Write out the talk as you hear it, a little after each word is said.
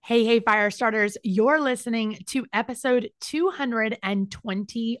Hey, fire starters, you're listening to episode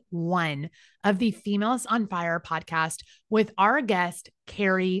 221 of the Females on Fire podcast with our guest,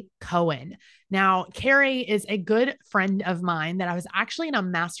 Carrie Cohen. Now, Carrie is a good friend of mine that I was actually in a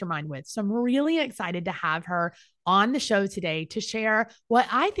mastermind with. So I'm really excited to have her on the show today to share what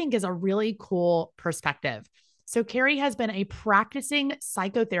I think is a really cool perspective. So, Carrie has been a practicing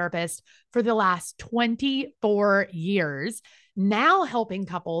psychotherapist for the last 24 years, now helping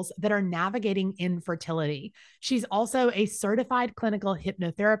couples that are navigating infertility. She's also a certified clinical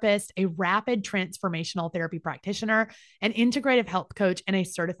hypnotherapist, a rapid transformational therapy practitioner, an integrative health coach, and a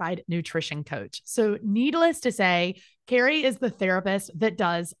certified nutrition coach. So, needless to say, Carrie is the therapist that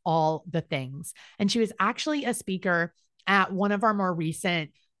does all the things. And she was actually a speaker at one of our more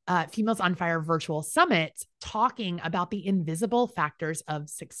recent Females on Fire virtual summits talking about the invisible factors of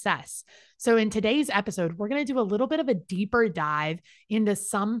success. So in today's episode, we're going to do a little bit of a deeper dive into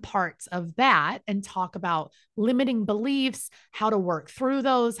some parts of that and talk about limiting beliefs, how to work through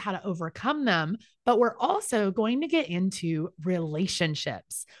those, how to overcome them. But we're also going to get into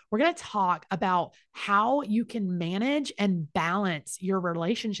relationships. We're going to talk about how you can manage and balance your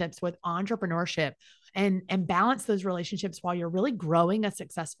relationships with entrepreneurship and balance those relationships while you're really growing a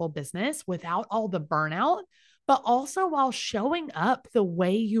successful business without all the burnout, but also while showing up the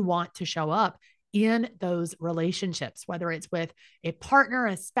way you want to show up in those relationships, whether it's with a partner,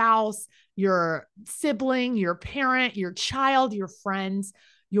 a spouse, your sibling, your parent, your child, your friends,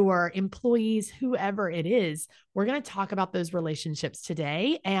 your employees, whoever it is. We're going to talk about those relationships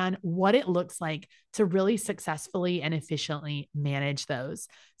today and what it looks like to really successfully and efficiently manage those.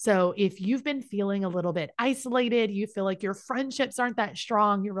 So if you've been feeling a little bit isolated, you feel like your friendships aren't that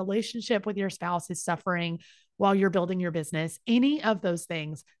strong, your relationship with your spouse is suffering while you're building your business, any of those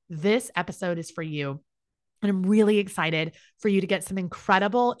things, this episode is for you. And I'm really excited for you to get some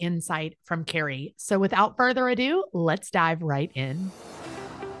incredible insight from Carrie. So without further ado, let's dive right in.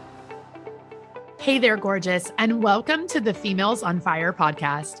 Hey there, gorgeous, and welcome to the Females on Fire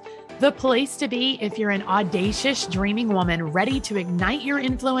podcast, the place to be if you're an audacious, dreaming woman ready to ignite your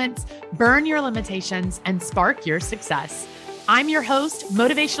influence, burn your limitations, and spark your success. I'm your host,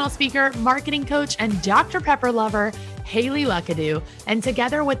 motivational speaker, marketing coach, and Dr. Pepper lover, Haley Luckadoo, and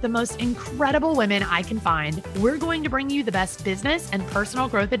together with the most incredible women I can find, we're going to bring you the best business and personal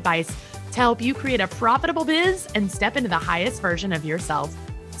growth advice to help you create a profitable biz and step into the highest version of yourself.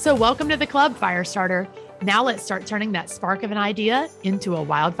 So welcome to the club, Firestarter. Now let's start turning that spark of an idea into a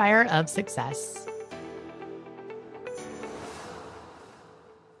wildfire of success.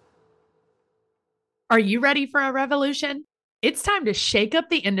 Are you ready for a revolution? It's time to shake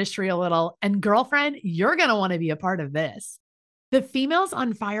up the industry a little. And girlfriend, you're going to want to be a part of this. The Females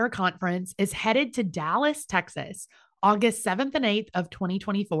on Fire conference is headed to Dallas, Texas, August 7th and 8th of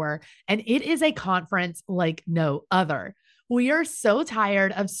 2024. And it is a conference like no other. We are so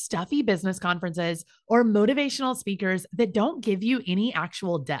tired of stuffy business conferences or motivational speakers that don't give you any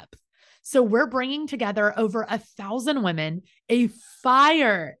actual depth. So we're bringing together over 1,000 women, a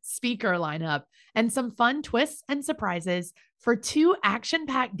fire speaker lineup, and some fun twists and surprises for 2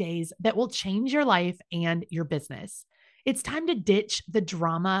 action-packed days that will change your life and your business. It's time to ditch the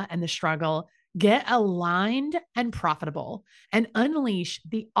drama and the struggle, get aligned and profitable, and unleash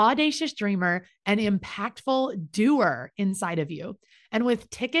the audacious dreamer and impactful doer inside of you. And with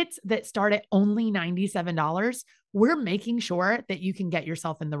tickets that start at only $97, we're making sure that you can get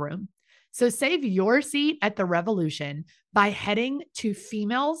yourself in the room. So save your seat at the revolution by heading to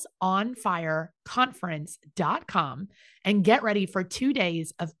femalesonfireconference.com and get ready for 2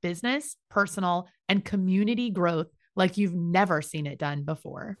 days of business, personal, and community growth like you've never seen it done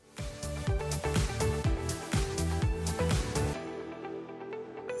before.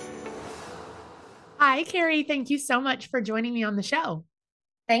 Hi, Carrie. Thank you so much for joining me on the show.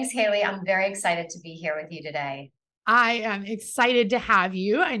 Thanks, Haley. I'm very excited to be here with you today. I am excited to have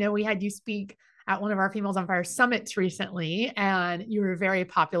you. I know we had you speak at one of our Females on Fire summits recently, and you were very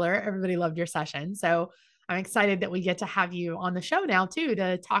popular. Everybody loved your session. So I'm excited that we get to have you on the show now too,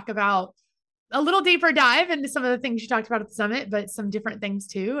 to talk about a little deeper dive into some of the things you talked about at the summit, but some different things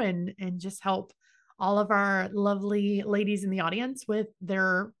too, and just help all of our lovely ladies in the audience with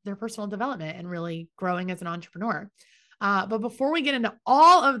their personal development and really growing as an entrepreneur. But before we get into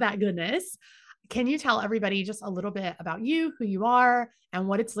all of that goodness, can you tell everybody just a little bit about you, who you are, and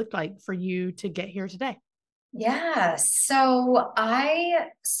what it's looked like for you to get here today? Yeah. So I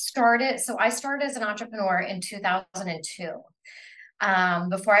started as an entrepreneur in 2002,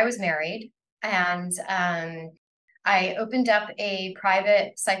 before I was married. And I opened up a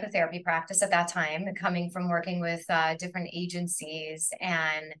private psychotherapy practice at that time, coming from working with different agencies,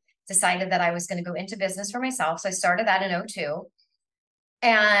 and decided that I was going to go into business for myself. So I started that in '02,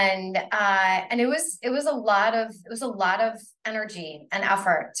 and it was a lot of energy and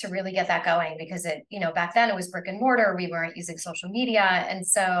effort to really get that going, because back then it was brick and mortar. We weren't using social media. And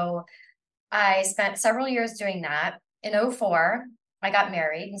so I spent several years doing that. In '04, I got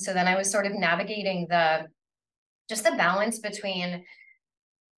married. And so then I was sort of navigating the balance between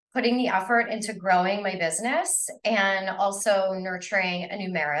putting the effort into growing my business and also nurturing a new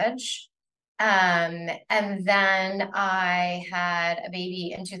marriage. And then I had a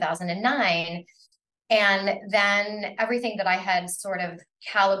baby in 2009. And then everything that I had sort of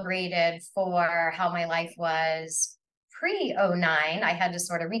calibrated for how my life was pre '09, I had to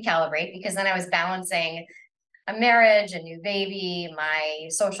sort of recalibrate, because then I was balancing a marriage, a new baby, my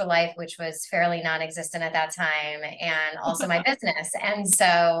social life, which was fairly non-existent at that time, and also my business. And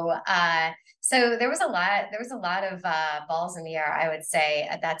so there was a lot of balls in the air, I would say,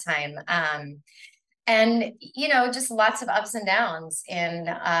 at that time. And just lots of ups and downs in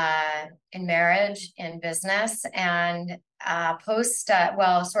marriage, in business, and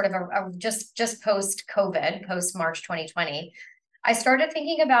sort of just post COVID, post March 2020. I started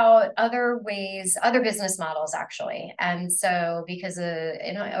thinking about other ways, other business models, actually. And so, because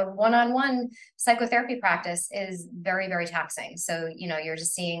a one-on-one psychotherapy practice is very, very taxing. So, you're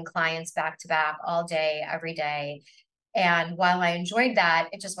just seeing clients back to back all day, every day. And while I enjoyed that,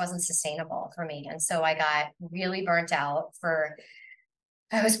 it just wasn't sustainable for me. And so I got really burnt out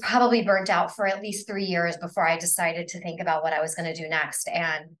I was probably burnt out for at least 3 years before I decided to think about what I was going to do next.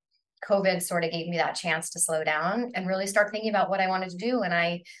 And COVID sort of gave me that chance to slow down and really start thinking about what I wanted to do.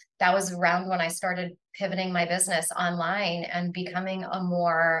 And that was around when I started pivoting my business online and becoming a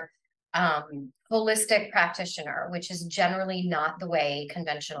more holistic practitioner, which is generally not the way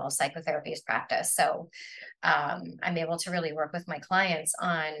conventional psychotherapy is practiced. So I'm able to really work with my clients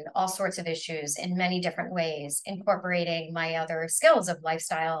on all sorts of issues in many different ways, incorporating my other skills of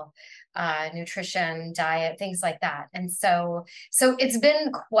lifestyle, nutrition, diet, things like that. And so it's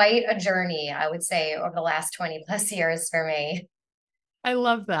been quite a journey, I would say, over the last 20 plus years for me. I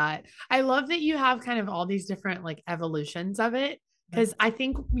love that. I love that you have kind of all these different like evolutions of it. Because I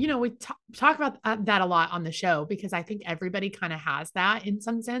think, we talk about that a lot on the show, because I think everybody kind of has that in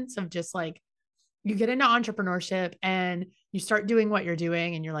some sense of just like, you get into entrepreneurship and you start doing what you're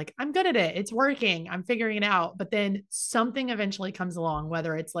doing and you're like, I'm good at it. It's working. I'm figuring it out. But then something eventually comes along,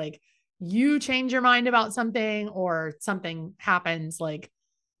 whether it's like you change your mind about something or something happens like,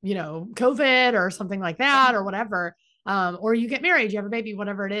 COVID or something like that or whatever. Or you get married, you have a baby,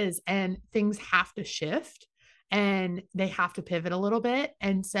 whatever it is, and things have to shift and they have to pivot a little bit.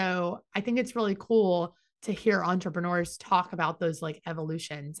 And so I think it's really cool to hear entrepreneurs talk about those like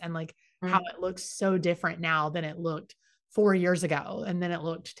evolutions and like how it looks so different now than it looked 4 years ago. And then it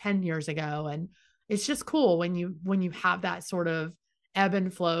looked 10 years ago. And it's just cool when you have that sort of ebb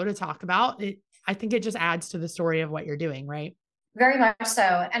and flow to talk about it. I think it just adds to the story of what you're doing. Right. Very much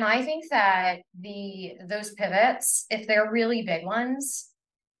so. And I think that those pivots, if they're really big ones,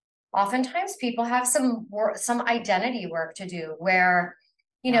 oftentimes people have some identity work to do, where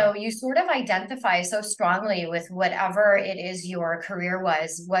you sort of identify so strongly with whatever it is your career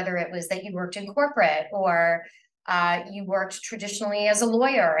was, whether it was that you worked in corporate, or you worked traditionally as a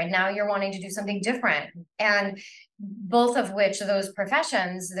lawyer and now you're wanting to do something different. And both of which, those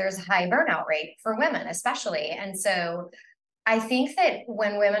professions, there's a high burnout rate for women especially. And so I think that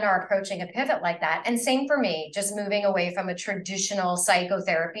when women are approaching a pivot like that, and same for me, just moving away from a traditional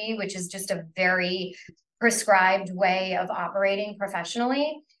psychotherapy, which is just a very prescribed way of operating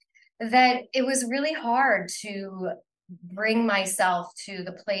professionally, that it was really hard to bring myself to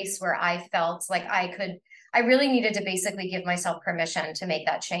the place where I felt like I really needed to basically give myself permission to make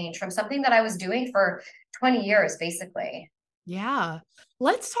that change from something that I was doing for 20 years, basically. Yeah.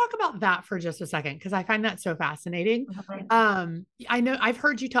 Let's talk about that for just a second, because I find that so fascinating. Mhm. I know I've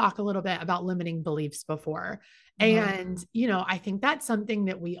heard you talk a little bit about limiting beliefs before. Mhm. And, I think that's something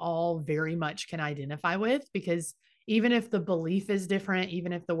that we all very much can identify with, because even if the belief is different,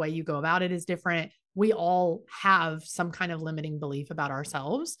 even if the way you go about it is different, we all have some kind of limiting belief about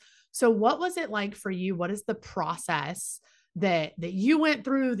ourselves. So what was it like for you? What is the process that you went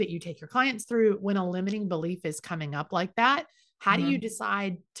through, that you take your clients through when a limiting belief is coming up like that? How do you Mhm.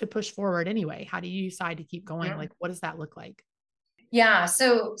 decide to push forward anyway? How do you decide to keep going? Like, what does that look like? Yeah.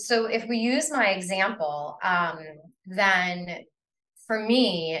 So if we use my example, then for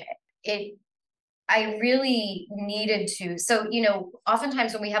me, it I really needed to. So,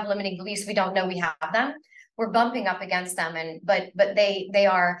 oftentimes when we have limiting beliefs, we don't know we have them. we're bumping up against them, and but they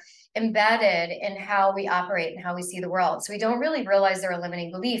are embedded in how we operate and how we see the world. So we don't really realize they're a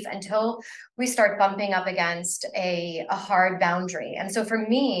limiting belief until we start bumping up against a hard boundary. And so for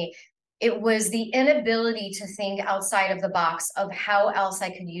me, it was the inability to think outside of the box of how else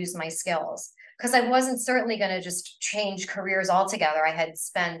I could use my skills. Because I wasn't certainly going to just change careers altogether. I had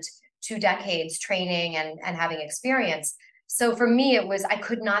spent 2 decades training and having experience. So for me, it was, I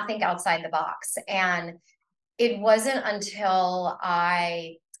could not think outside the box. And it wasn't until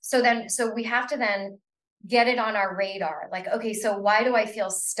so we have to then get it on our radar. Like, okay, so why do I feel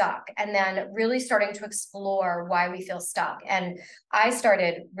stuck? And then really starting to explore why we feel stuck. And I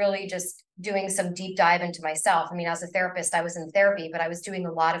started really just doing some deep dive into myself. I mean, as a therapist, I was in therapy, but I was doing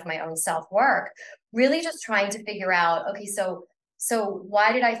a lot of my own self-work, really just trying to figure out, okay, so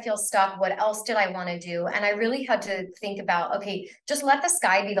why did I feel stuck? What else did I want to do? And I really had to think about, okay, just let the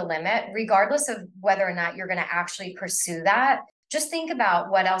sky be the limit, regardless of whether or not you're going to actually pursue that. Just think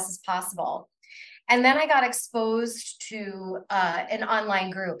about what else is possible. And then I got exposed to an online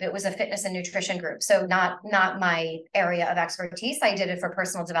group. It was a fitness and nutrition group. So not my area of expertise. I did it for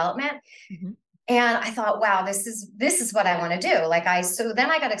personal development. Mm-hmm. And I thought, wow, this is what I want to do. So then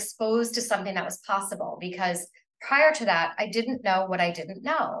I got exposed to something that was possible, because prior to that, I didn't know what I didn't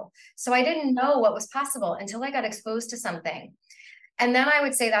know. So I didn't know what was possible until I got exposed to something. And then I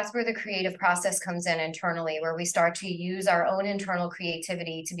would say that's where the creative process comes in internally, where we start to use our own internal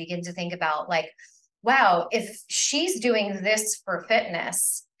creativity to begin to think about, like, wow, if she's doing this for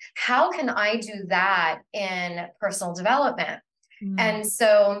fitness, how can I do that in personal development? And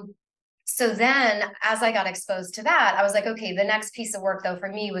so then as I got exposed to that, I was like, okay, the next piece of work though for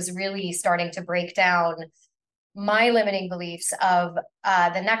me was really starting to break down my limiting beliefs of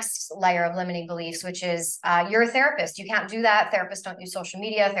the next layer of limiting beliefs, which is you're a therapist. You can't do that. Therapists don't use social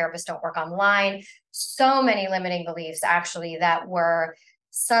media. Therapists don't work online. So many limiting beliefs, actually, that were,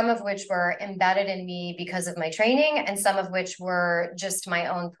 some of which were embedded in me because of my training, and some of which were just my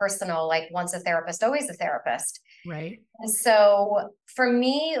own personal, like, once a therapist, always a therapist. Right. And so for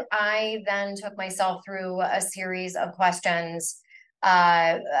me, I then took myself through a series of questions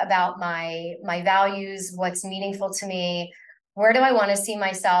about my values, what's meaningful to me, where do I want to see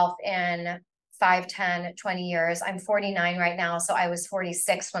myself in 5, 10, 20 years. I'm 49 right now. So I was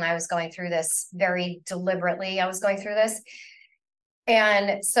 46 when I was going through this. Very deliberately, I was going through this.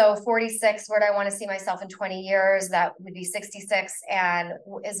 And so 46, where do I want to see myself in 20 years? That would be 66. And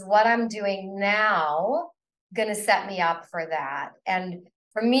is what I'm doing now going to set me up for that? And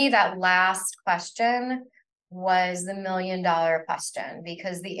for me, that last question was the $1 million question,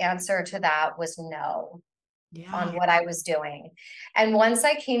 because the answer to that was no. Yeah. On what I was doing. And once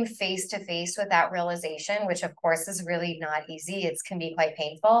I came face to face with that realization, which of course is really not easy, it can be quite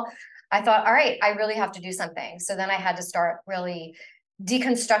painful, I thought, all right, I really have to do something. So then I had to start really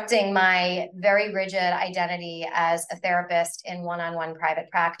deconstructing my very rigid identity as a therapist in one-on-one private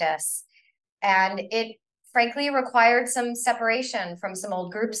practice. And it frankly required some separation from some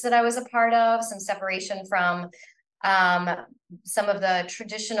old groups that I was a part of, some separation from some of the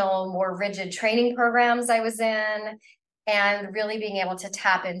traditional, more rigid training programs I was in, and really being able to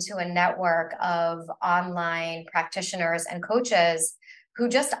tap into a network of online practitioners and coaches who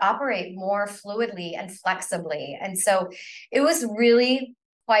just operate more fluidly and flexibly. And so it was really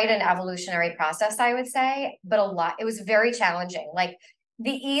quite an evolutionary process, I would say, but it was very challenging. Like,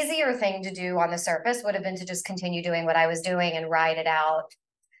 the easier thing to do on the surface would have been to just continue doing what I was doing and ride it out.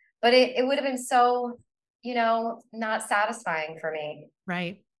 But it would have been so, not satisfying for me.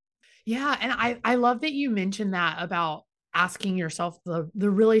 Right. Yeah. And I love that you mentioned that about asking yourself the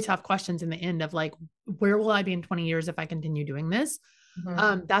really tough questions in the end of, like, where will I be in 20 years if I continue doing this?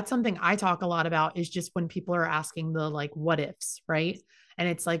 Mm-hmm. That's something I talk a lot about, is just when people are asking the, like, what ifs, right? And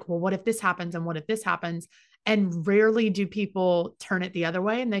it's like, well, what if this happens? And what if this happens? And rarely do people turn it the other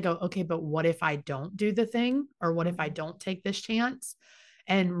way and they go, okay, but what if I don't do the thing? Or what if I don't take this chance?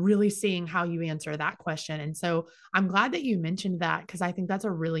 And really seeing how you answer that question. And so I'm glad that you mentioned that, because I think that's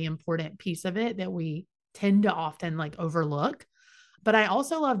a really important piece of it that we tend to often, like, overlook. But I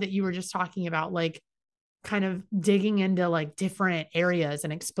also love that you were just talking about, like, kind of digging into, like, different areas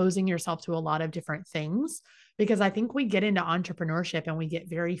and exposing yourself to a lot of different things, because I think we get into entrepreneurship and we get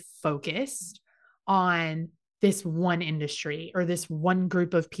very focused on this one industry or this one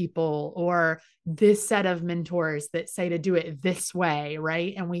group of people or this set of mentors that say to do it this way.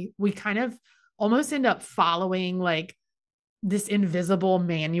 Right. And we kind of almost end up following, like, this invisible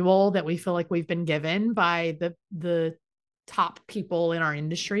manual that we feel like we've been given by the top people in our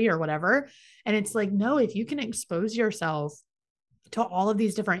industry or whatever. And it's like, no, if you can expose yourself to all of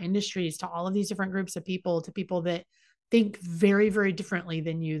these different industries, to all of these different groups of people, to people that think very, very differently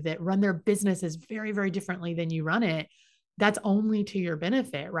than you, that run their businesses very, very differently than you run it, that's only to your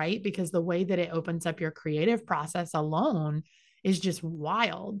benefit, right? Because the way that it opens up your creative process alone is just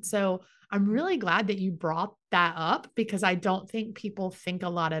wild. So I'm really glad that you brought that up, because I don't think people think a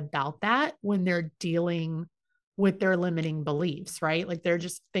lot about that when they're dealing with their limiting beliefs, right? Like they're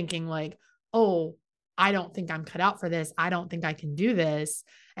just thinking like, oh, I don't think I'm cut out for this. I don't think I can do this.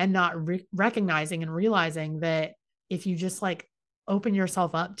 And not recognizing and realizing that if you just like open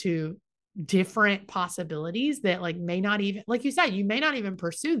yourself up to different possibilities that like may not even, like you said, you may not even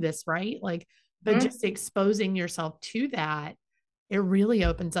pursue this, right? Like, but Mhm. just exposing yourself to that, it really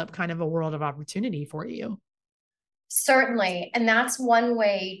opens up kind of a world of opportunity for you. Certainly. And that's one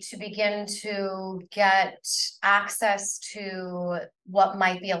way to begin to get access to what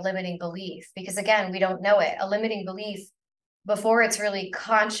might be a limiting belief. Because again, we don't know it. A limiting belief, before it's really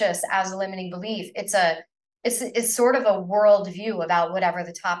conscious as a limiting belief, it's sort of a worldview about whatever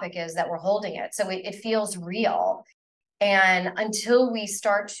the topic is that we're holding it. So it feels real. And until we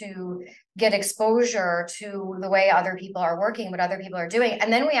start to get exposure to the way other people are working, what other people are doing,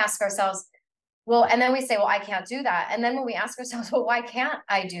 and then we ask ourselves, well, and then we say, well, I can't do that. And then when we ask ourselves, well, why can't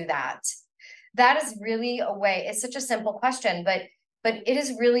I do that? That is really a way. It's such a simple question, but it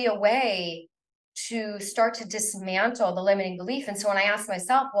is really a way to start to dismantle the limiting belief. And so when I ask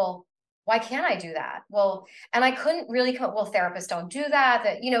myself, well, why can't I do that? Well, and I couldn't really come, well, therapists don't do that.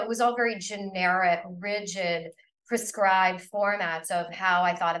 That, it was all very generic, rigid, prescribed formats of how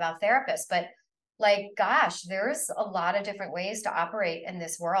I thought about therapists. But like, gosh, there's a lot of different ways to operate in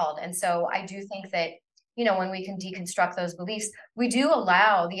this world. And so I do think that, when we can deconstruct those beliefs, we do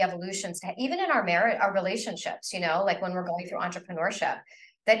allow the evolutions to, even in our marriage, our relationships, like when we're going through entrepreneurship,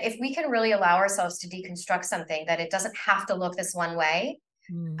 that if we can really allow ourselves to deconstruct something, that it doesn't have to look this one way.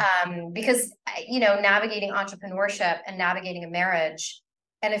 Mm. Because, navigating entrepreneurship and navigating a marriage,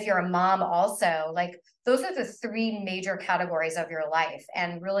 and if you're a mom also, like those are the three major categories of your life,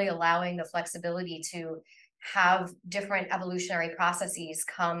 and really allowing the flexibility to have different evolutionary processes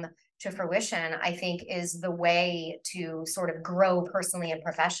come to fruition, I think is the way to sort of grow personally and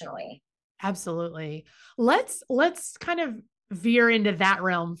professionally. Absolutely. Let's kind of veer into that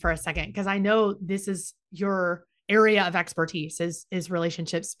realm for a second, because I know this is your area of expertise is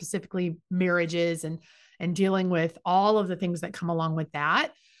relationships, specifically marriages, and dealing with all of the things that come along with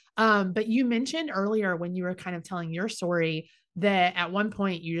that. But you mentioned earlier when you were kind of telling your story that at one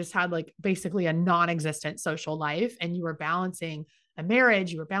point you just had like basically a non-existent social life, and you were balancing a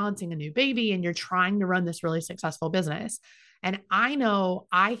marriage, you were balancing a new baby, and you're trying to run this really successful business. And I know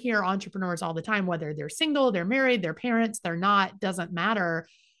I hear entrepreneurs all the time, whether they're single, they're married, they're parents, they're not, doesn't matter.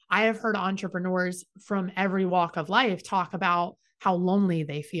 I have heard entrepreneurs from every walk of life talk about how lonely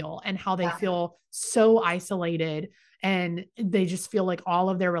they feel and how they Yeah. feel so isolated, and they just feel like all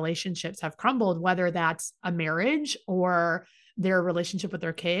of their relationships have crumbled, whether that's a marriage or their relationship with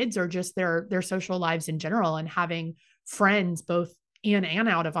their kids or just their social lives in general, and having friends both in and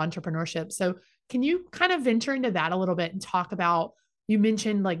out of entrepreneurship. So can you kind of venture into that a little bit and talk about, you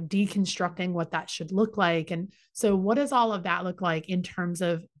mentioned like deconstructing what that should look like. And so what does all of that look like in terms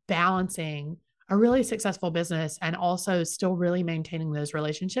of balancing a really successful business and also still really maintaining those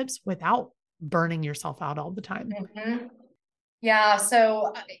relationships without burning yourself out all the time? Mhm. Yeah.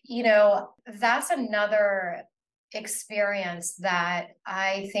 So, that's another experience that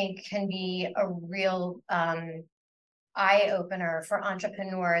I think can be a real eye opener for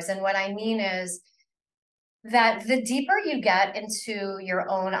entrepreneurs. And what I mean is that the deeper you get into your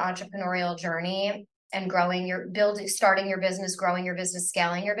own entrepreneurial journey and starting your business, growing your business,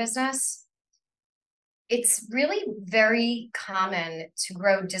 scaling your business, it's really very common to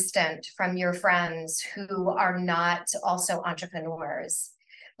grow distant from your friends who are not also entrepreneurs.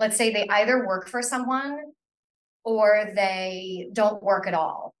 Let's say they either work for someone or they don't work at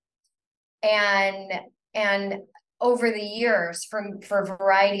all. And over the years, for a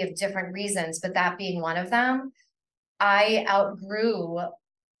variety of different reasons, but that being one of them, I outgrew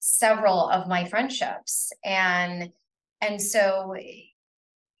several of my friendships. And so,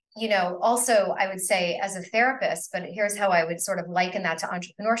 also I would say as a therapist, but here's how I would sort of liken that to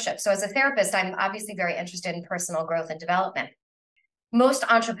entrepreneurship. So as a therapist, I'm obviously very interested in personal growth and development. Most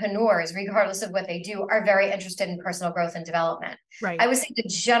entrepreneurs, regardless of what they do, are very interested in personal growth and development. I Right. would say the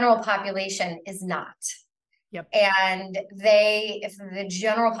general population is not. Yep. And if the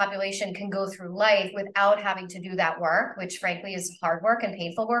general population can go through life without having to do that work, which frankly is hard work and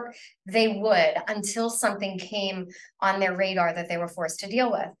painful work, they would, until something came on their radar that they were forced to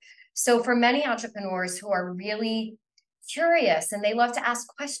deal with. So for many entrepreneurs who are really curious and they love to ask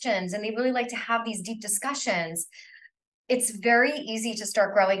questions and they really like to have these deep discussions, it's very easy to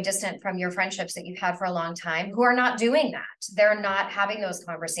start growing distant from your friendships that you've had for a long time who are not doing that. They're not having those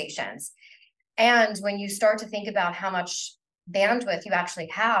conversations. And when you start to think about how much bandwidth you actually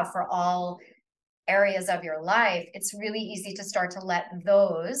have for all areas of your life, it's really easy to start to let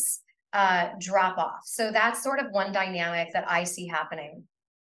those drop off. So that's sort of one dynamic that I see happening.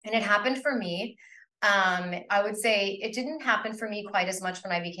 And it happened for me. I would say it didn't happen for me quite as much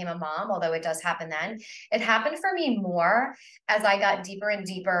when I became a mom, although it does happen then. It happened for me more as I got deeper and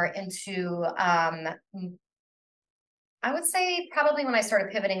deeper into, I would say probably when I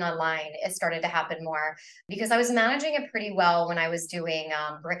started pivoting online, it started to happen more because I was managing it pretty well when I was doing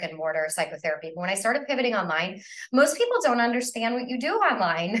brick and mortar psychotherapy. But when I started pivoting online, most people don't understand what you do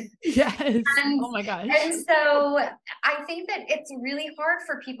online. Yes. And, Oh my and gosh. so I think that it's really hard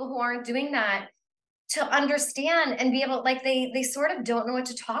for people who aren't doing that to understand and be able, like they sort of don't know what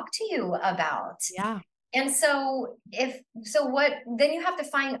to talk to you about. Yeah. And so what, then you have to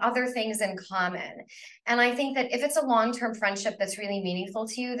find other things in common. And I think that if it's a long-term friendship that's really meaningful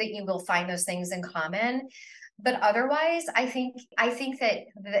to you, that you will find those things in common. But otherwise, I think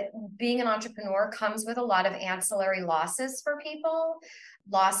that being an entrepreneur comes with a lot of ancillary losses for people,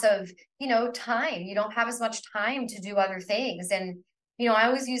 loss of, time. You don't have as much time to do other things. And I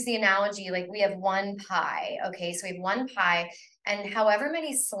always use the analogy, like we have one pie. Okay. So we have one pie and however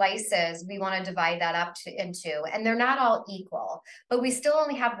many slices we want to divide that up into, and they're not all equal, but we still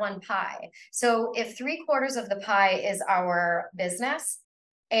only have one pie. So if 3/4 of the pie is our business,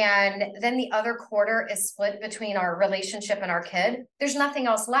 and then the other quarter is split between our relationship and our kid, there's nothing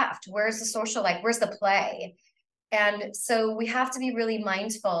else left. Where's the social life? Where's the play? And so we have to be really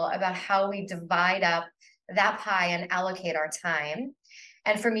mindful about how we divide up that pie and allocate our time.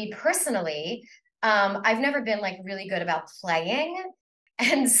 And for me personally, I've never been like really good about playing.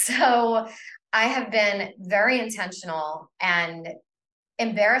 And so I have been very intentional and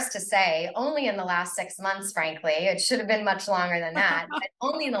embarrassed to say, only in the last 6 months, frankly, it should have been much longer than that, but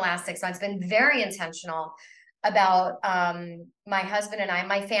only in the last 6 months, been very intentional about my husband and I,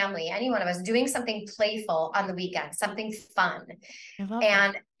 my family, any one of us doing something playful on the weekend, something fun. I love that.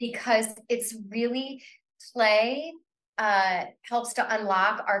 And because it's really play helps to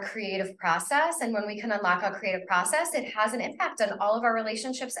unlock our creative process. And when we can unlock our creative process, it has an impact on all of our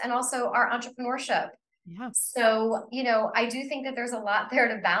relationships and also our entrepreneurship. Yeah. So, I do think that there's a lot there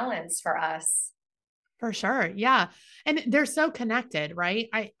to balance for us. For sure. Yeah. And they're so connected, right?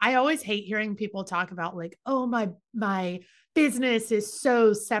 I always hate hearing people talk about like, oh, my business is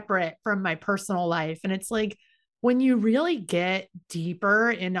so separate from my personal life. And it's like when you really get deeper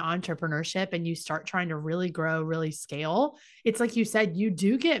into entrepreneurship and you start trying to really grow, really scale, it's like you said, you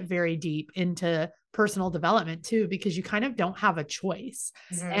do get very deep into personal development too, because you kind of don't have a choice.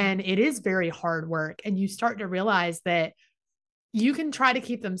 Mhm. And it is very hard work. And you start to realize that you can try to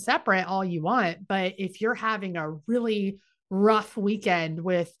keep them separate all you want, but if you're having a really rough weekend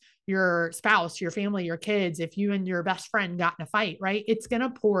with your spouse, your family, your kids, if you and your best friend got in a fight, right? It's going to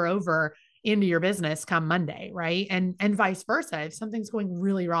pour over into your business come Monday, right? And vice versa. If something's going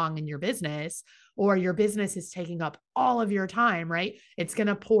really wrong in your business or your business is taking up all of your time, right? It's going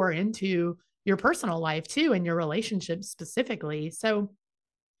to pour into your personal life too and your relationships specifically. So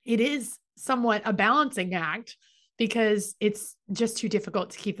it is somewhat a balancing act because it's just too difficult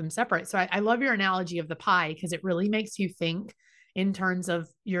to keep them separate. So I love your analogy of the pie because it really makes you think in terms of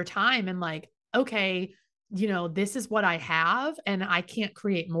your time and like, okay, this is what I have and I can't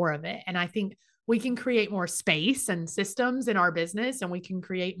create more of it. And I think we can create more space and systems in our business and we can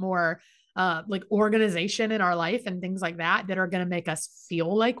create more like organization in our life and things like that are going to make us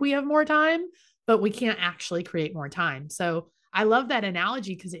feel like we have more time, but we can't actually create more time. So I love that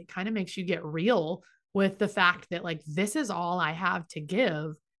analogy because it kind of makes you get real with the fact that like this is all I have to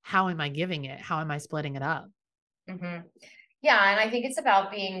give. How am I giving it? How am I splitting it up? Mhm. Yeah, and I think it's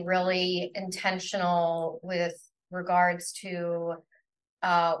about being really intentional with regards to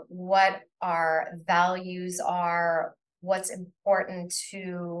what our values are, what's important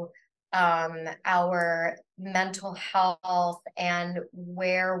to our mental health, and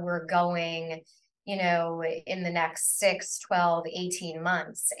where we're going, in the next 6, 12, 18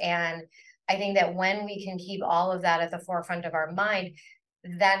 months. And I think that when we can keep all of that at the forefront of our mind,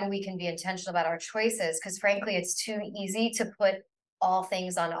 then we can be intentional about our choices. Because frankly, it's too easy to put all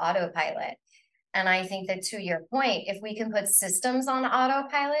things on autopilot. And I think that to your point, if we can put systems on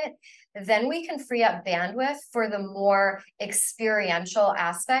autopilot, then we can free up bandwidth for the more experiential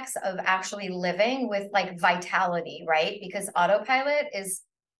aspects of actually living with like vitality, right? Because autopilot is,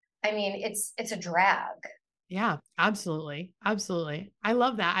 I mean, it's a drag. Yeah, absolutely. Absolutely. I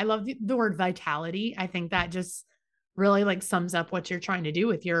love that. I love the word vitality. I think that just really like sums up what you're trying to do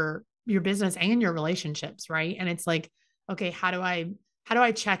with your business and your relationships, right? And it's like, okay, how do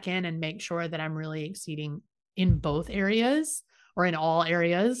I check in and make sure that I'm really exceeding in both areas or in all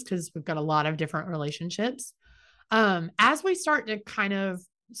areas because we've got a lot of different relationships. As we start to kind of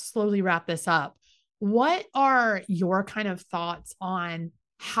slowly wrap this up, what are your kind of thoughts on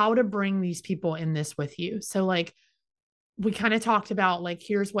how to bring these people in this with you? So like we kind of talked about like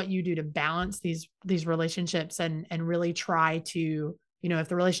here's what you do to balance these relationships and really try to, if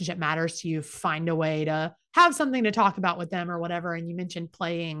the relationship matters to you, find a way to have something to talk about with them or whatever. And you mentioned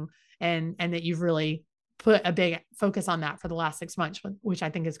playing and that you've really put a big focus on that for the last 6 months, which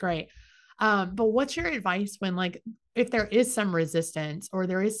I think is great. But what's your advice when like if there is some resistance or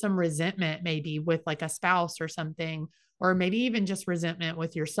there is some resentment maybe with like a spouse or something, or maybe even just resentment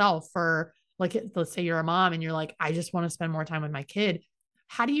with yourself for like let's say you're a mom and you're like, I just want to spend more time with my kid.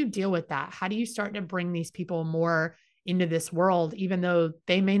 How do you deal with that? How do you start to bring these people more into this world, even though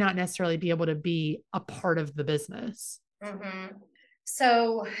they may not necessarily be able to be a part of the business? Mm-hmm.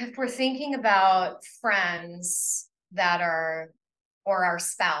 So if we're thinking about friends that are, or our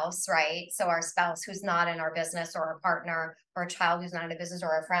spouse, right? So our spouse who's not in our business, or a partner, or a child who's not in a business,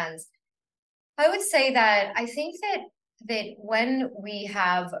 or our friends, I would say that I think that when we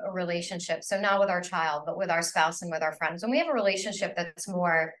have a relationship, so not with our child, but with our spouse and with our friends, when we have a relationship that's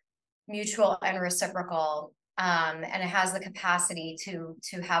more mutual and reciprocal, and it has the capacity to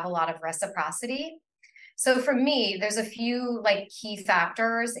have a lot of reciprocity. So for me, there's a few like key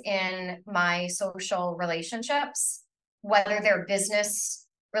factors in my social relationships, whether they're business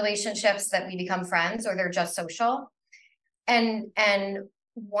relationships that we become friends or they're just social. And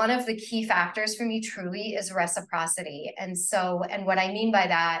one of the key factors for me truly is reciprocity. And what I mean by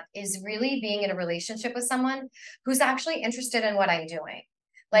that is really being in a relationship with someone who's actually interested in what I'm doing.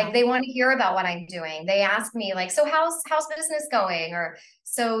 Yeah. Like they want to hear about what I'm doing. They ask me like, so how's business going? Or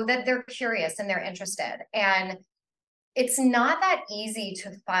so that they're curious and they're interested. And it's not that easy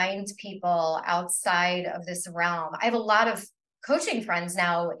to find people outside of this realm. I have a lot of coaching friends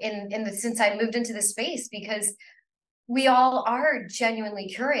now in the since I moved into the space, because we all are genuinely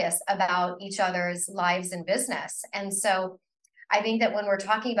curious about each other's lives and business. And so I think that when we're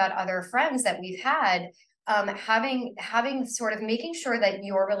talking about other friends that we've had, having sort of making sure that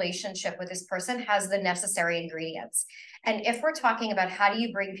your relationship with this person has the necessary ingredients. And if we're talking about how do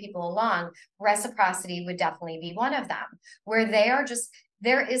you bring people along, reciprocity would definitely be one of them, where they are just,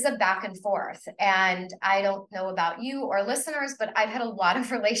 there is a back and forth. And I don't know about you or listeners, but I've had a lot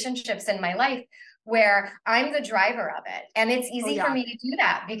of relationships in my life where I'm the driver of it. And it's Oh easy for yeah. me to do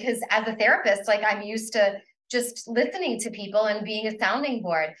that because as a therapist, like I'm used to just listening to people and being a sounding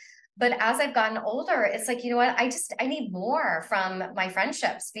board. But as I've gotten older, it's like, you know what, I need more from my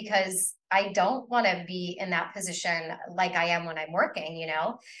friendships because I don't want to be in that position like I am when I'm working, you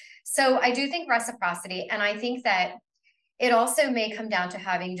know? So I do think reciprocity. And I think that it also may come down to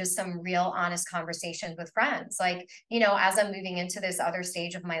having just some real honest conversations with friends. Like, you know, as I'm moving into this other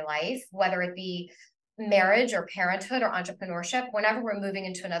stage of my life, whether it be marriage or parenthood or entrepreneurship, whenever we're moving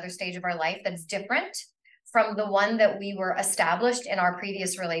into another stage of our life that's different from the one that we were established in our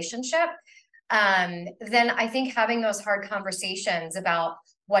previous relationship, then I think having those hard conversations about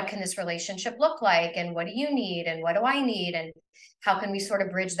what can this relationship look like and what do you need and what do I need and how can we sort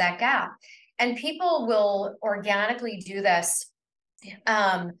of bridge that gap. And people will organically do this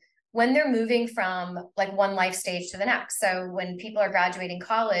um, when they're moving from like one life stage to the next. So when people are graduating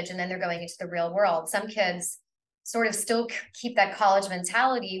college and then they're going into the real world, some kids sort of still keep that college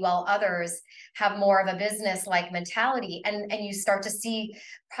mentality while others have more of a business like mentality. And you start to see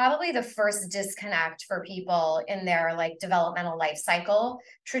probably the first disconnect for people in their like developmental life cycle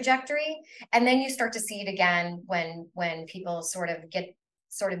trajectory. And then you start to see it again when people sort of get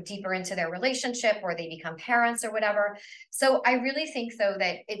sort of deeper into their relationship or they become parents or whatever. So I really think though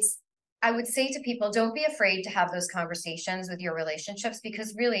that I would say to people, don't be afraid to have those conversations with your relationships,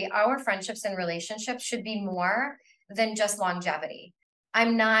 because really our friendships and relationships should be more than just longevity.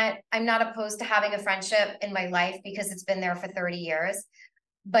 I'm not opposed to having a friendship in my life because it's been there for 30 years,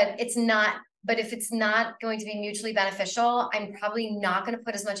 but if it's not going to be mutually beneficial, I'm probably not going to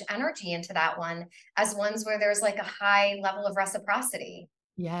put as much energy into that one as ones where there's like a high level of reciprocity.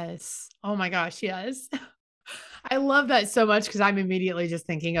 Yes. Oh my gosh, yes. I love that so much because I'm immediately just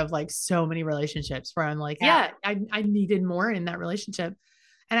thinking of like so many relationships where I'm like, Yeah. yeah, I needed more in that relationship.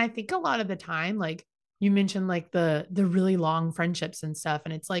 And I think a lot of the time, like you mentioned like the really long friendships and stuff.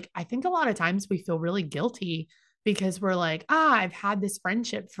 And it's like, I think a lot of times we feel really guilty because we're like, I've had this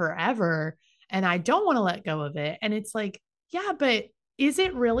friendship forever. and I don't want to let go of it. And it's like, yeah, but is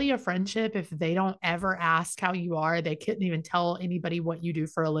it really a friendship if they don't ever ask how you are? They couldn't even tell anybody what you do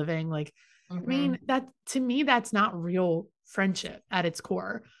for a living. Like, I mean, Hmm. that to me, that's not real friendship at its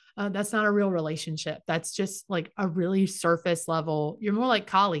core. That's not a real relationship. That's just like a really surface level. You're more like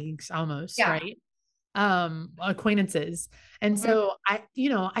colleagues almost, Yeah. right? Acquaintances. And Hmm. so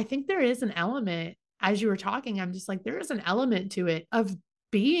I think there is an element as you were talking, I'm just like, there is an element to it of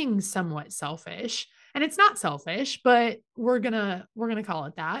being somewhat selfish. And it's not selfish, but we're gonna call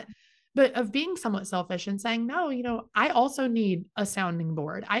it that. But of being somewhat selfish and saying, no, I also need a sounding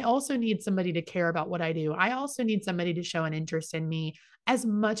board. I also need somebody to care about what I do. I also need somebody to show an interest in me as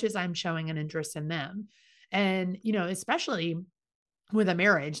much as I'm showing an interest in them. And, especially with a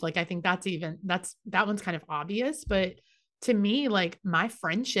marriage, like I think that one's kind of obvious, but to me, like my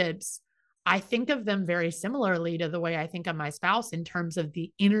friendships, I think of them very similarly to the way I think of my spouse in terms of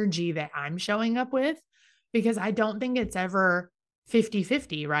the energy that I'm showing up with, because I don't think it's ever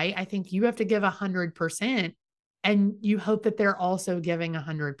 50-50, right? I think you have to give 100% and you hope that they're also giving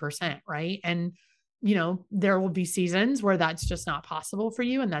 100%, right? And there will be seasons where that's just not possible for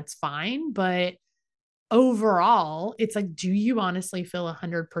you, and that's fine. But overall, it's like, do you honestly feel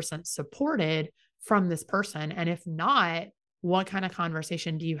 100% supported from this person? And if not, what kind of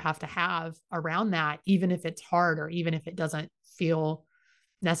conversation do you have to have around that, even if it's hard or even if it doesn't feel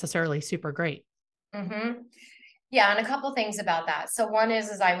necessarily super great? Hmm. Yeah, and a couple things about that. So one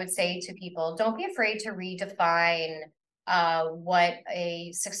is I would say to people, don't be afraid to redefine what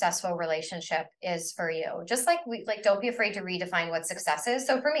a successful relationship is for you. Just like don't be afraid to redefine what success is.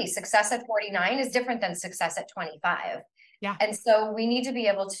 So for me, success at 49 is different than success at 25. Yeah. And so we need to be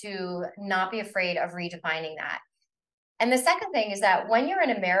able to not be afraid of redefining that. And the second thing is that when you're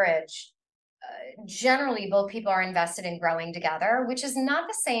in a marriage, generally both people are invested in growing together, which is not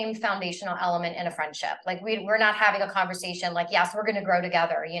the same foundational element in a friendship. Like we're not having a conversation like, yes, we're going to grow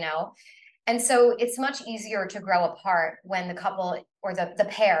together, And so it's much easier to grow apart when the couple or the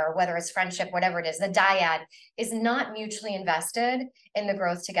pair, whether it's friendship, whatever it is, the dyad is not mutually invested in the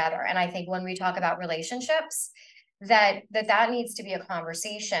growth together. And I think when we talk about relationships, that needs to be a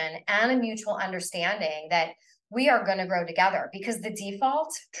conversation and a mutual understanding that we are going to grow together, because the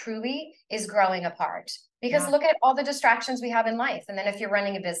default truly is growing apart. Because Yeah, look at all the distractions we have in life. And then if you're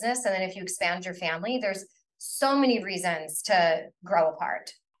running a business and then if you expand your family, there's so many reasons to grow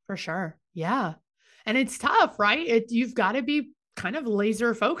apart. for sure. Yeah. And it's tough, right? You've got to be kind of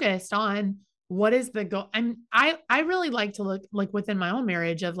laser focused on what is the goal. And I really like to look like within my own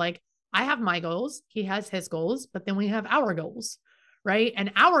marriage of like, I have my goals, he has his goals, but then we have our goals, right?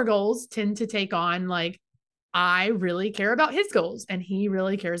 And our goals tend to take on like, I really care about his goals and he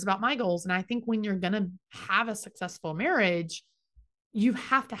really cares about my goals. And I think when you're going to have a successful marriage, you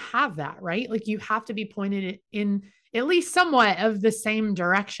have to have that, right? Like you have to be pointed in at least somewhat of the same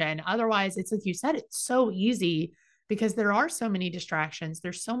direction. Otherwise, it's like you said, it's so easy because there are so many distractions.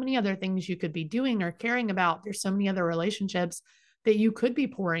 There's so many other things you could be doing or caring about. There's so many other relationships that you could be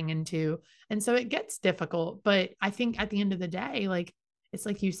pouring into. And so it gets difficult. But I think at the end of the day, like it's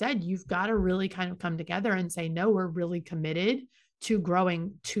like you said, you've got to really kind of come together and say, no, we're really committed to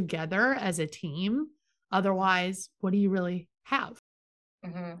growing together as a team. Otherwise, what do you really have?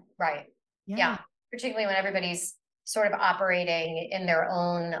 Mm-hmm. Right. Yeah. Yeah. Particularly when everybody's sort of operating in their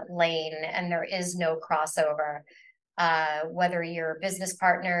own lane and there is no crossover. Whether you're business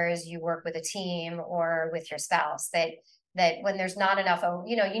partners, you work with a team, or with your spouse, that when there's not enough,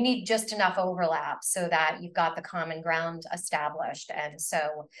 you need just enough overlap so that you've got the common ground established.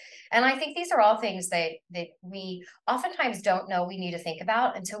 And I think these are all things that we oftentimes don't know we need to think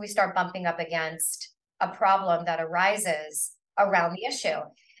about until we start bumping up against a problem that arises around the issue.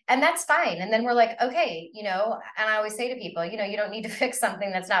 And that's fine. And then we're like, okay, and I always say to people, you don't need to fix something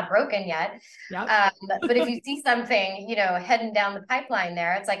that's not broken yet. Yep. Um, but if you see something, heading down the pipeline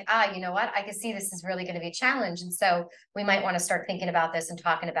there, it's like, you know what? I can see this is really going to be a challenge. And so we might want to start thinking about this and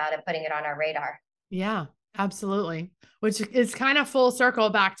talking about it, putting it on our radar. Yeah, absolutely. Which is kind of full circle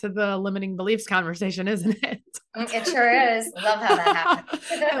back to the limiting beliefs conversation, isn't it? It sure is. Love how that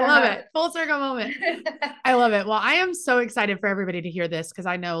I love happens. it. Full circle moment. I love it. Well, I am so excited for everybody to hear this because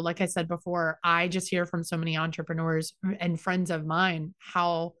I know, like I said before, I just hear from so many entrepreneurs and friends of mine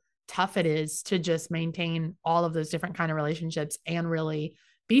how tough it is to just maintain all of those different kind of relationships and really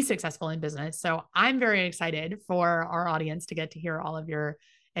be successful in business. So I'm very excited for our audience to get to hear all of your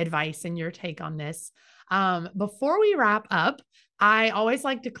advice and your take on this. Before we wrap up, I always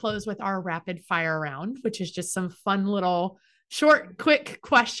like to close with our rapid fire round, which is just some fun little short, quick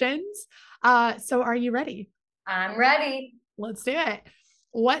questions. So are you ready? I'm ready. Let's do it.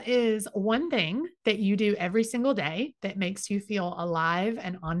 What is one thing that you do every single day that makes you feel alive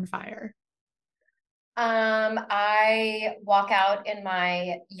and on fire? I walk out in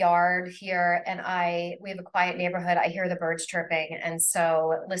my yard here and we have a quiet neighborhood. I hear the birds chirping. And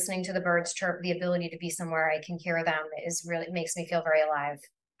so listening to the birds chirp, the ability to be somewhere I can hear them is really makes me feel very alive.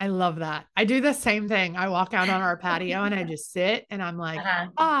 I love that. I do the same thing. I walk out on our patio and I just sit and I'm like,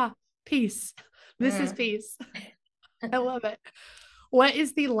 Uh-huh. peace. This is Mm. peace. I love it. What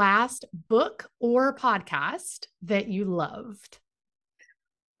is the last book or podcast that you loved?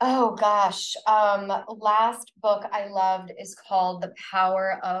 Oh gosh. Last book I loved is called The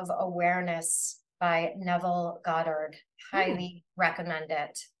Power of Awareness by Neville Goddard. Ooh, Highly recommend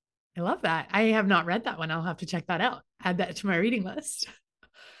it. I love that. I have not read that one. I'll have to check that out. Add that to my reading list.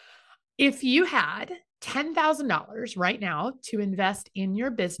 If you had $10,000 right now to invest in your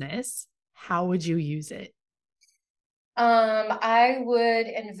business, how would you use it? I would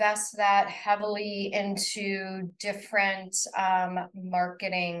invest that heavily into different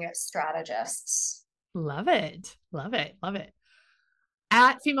marketing strategists. Love it. Love it. Love it.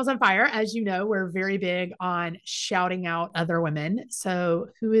 At Females on Fire, as you know, we're very big on shouting out other women. So,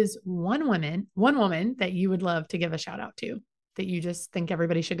 who is one woman that you would love to give a shout out to that you just think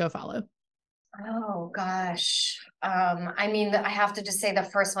everybody should go follow? Oh gosh. I mean, I have to just say the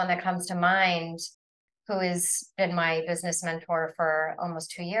first one that comes to mind, who has been my business mentor for almost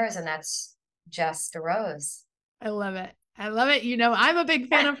 2 years, and that's Jess DeRose. I love it. I love it. You know, I'm a big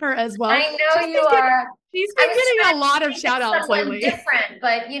fan of her as well. I know you are. She's I been was getting trying a to lot of think of shout outs someone lately. different,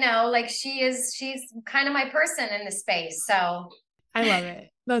 but like she's kind of my person in the space. So I love it.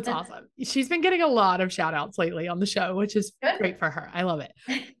 That's awesome. She's been getting a lot of shout outs lately on the show, which is good. great for her. I love it.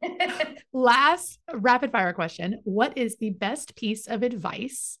 Last rapid fire question. What is the best piece of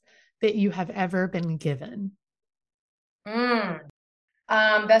advice that you have ever been given? Mm.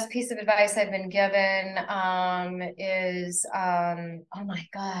 Best piece of advice I've been given is oh my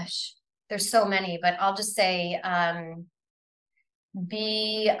gosh, there's so many, but I'll just say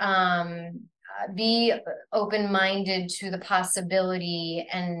be be open-minded to the possibility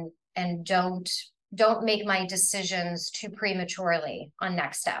and don't make my decisions too prematurely on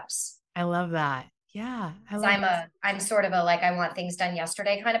next steps. I love that. Yeah, I Because love it. I'm sort of a like I want things done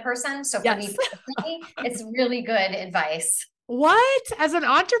yesterday kind of person. So for Yes. me personally, it's really good advice. What? As an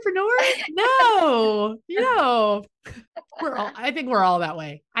entrepreneur? No, I think we're all that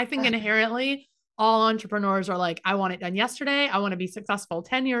way. I think inherently all entrepreneurs are like, I want it done yesterday. I want to be successful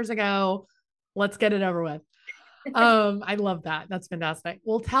 10 years ago. Let's get it over with. I love that. That's fantastic.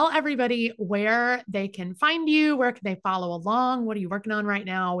 Well, tell everybody where they can find you. Where can they follow along? What are you working on right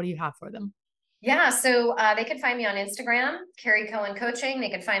now? What do you have for them? Yeah, so they can find me on Instagram, Carrie Cohen Coaching. They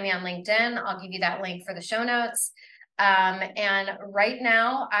can find me on LinkedIn. I'll give you that link for the show notes. And right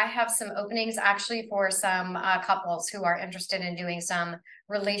now, I have some openings actually for some couples who are interested in doing some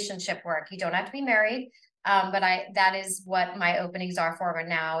relationship work. You don't have to be married, but that is what my openings are for right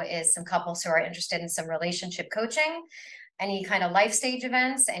now is some couples who are interested in some relationship coaching, any kind of life stage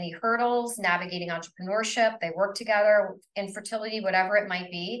events, any hurdles, navigating entrepreneurship, they work together, infertility, whatever it might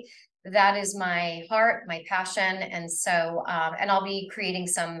be. That is my heart, my passion. And so, and I'll be creating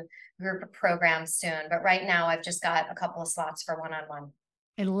some group programs soon. But right now, I've just got a couple of slots for one-on-one.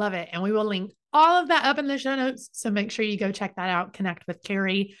 I love it. And we will link all of that up in the show notes. So make sure you go check that out, connect with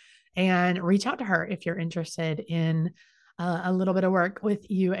Carrie, and reach out to her if you're interested in a little bit of work with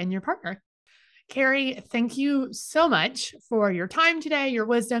you and your partner. Carrie, thank you so much for your time today, your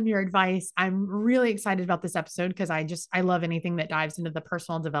wisdom, your advice. I'm really excited about this episode because I love anything that dives into the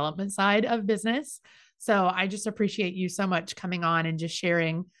personal development side of business. So I just appreciate you so much coming on and just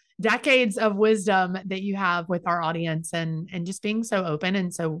sharing decades of wisdom that you have with our audience and just being so open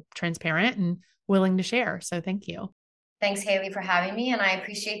and so transparent and willing to share. So thank you. Thanks, Haley, for having me. And I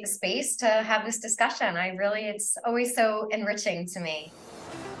appreciate the space to have this discussion. It's always so enriching to me.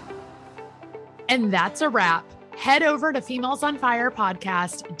 And that's a wrap. Head over to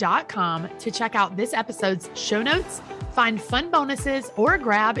femalesonfirepodcast.com to check out this episode's show notes, find fun bonuses, or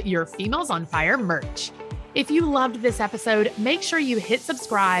grab your Females on Fire merch. If you loved this episode, make sure you hit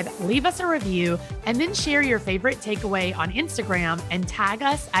subscribe, leave us a review, and then share your favorite takeaway on Instagram and tag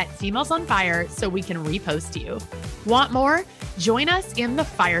us at Females on Fire so we can repost you. Want more? Join us in the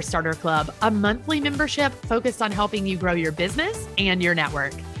Firestarter Club, a monthly membership focused on helping you grow your business and your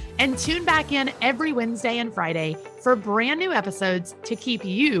network. And tune back in every Wednesday and Friday for brand new episodes to keep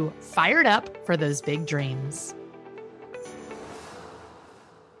you fired up for those big dreams.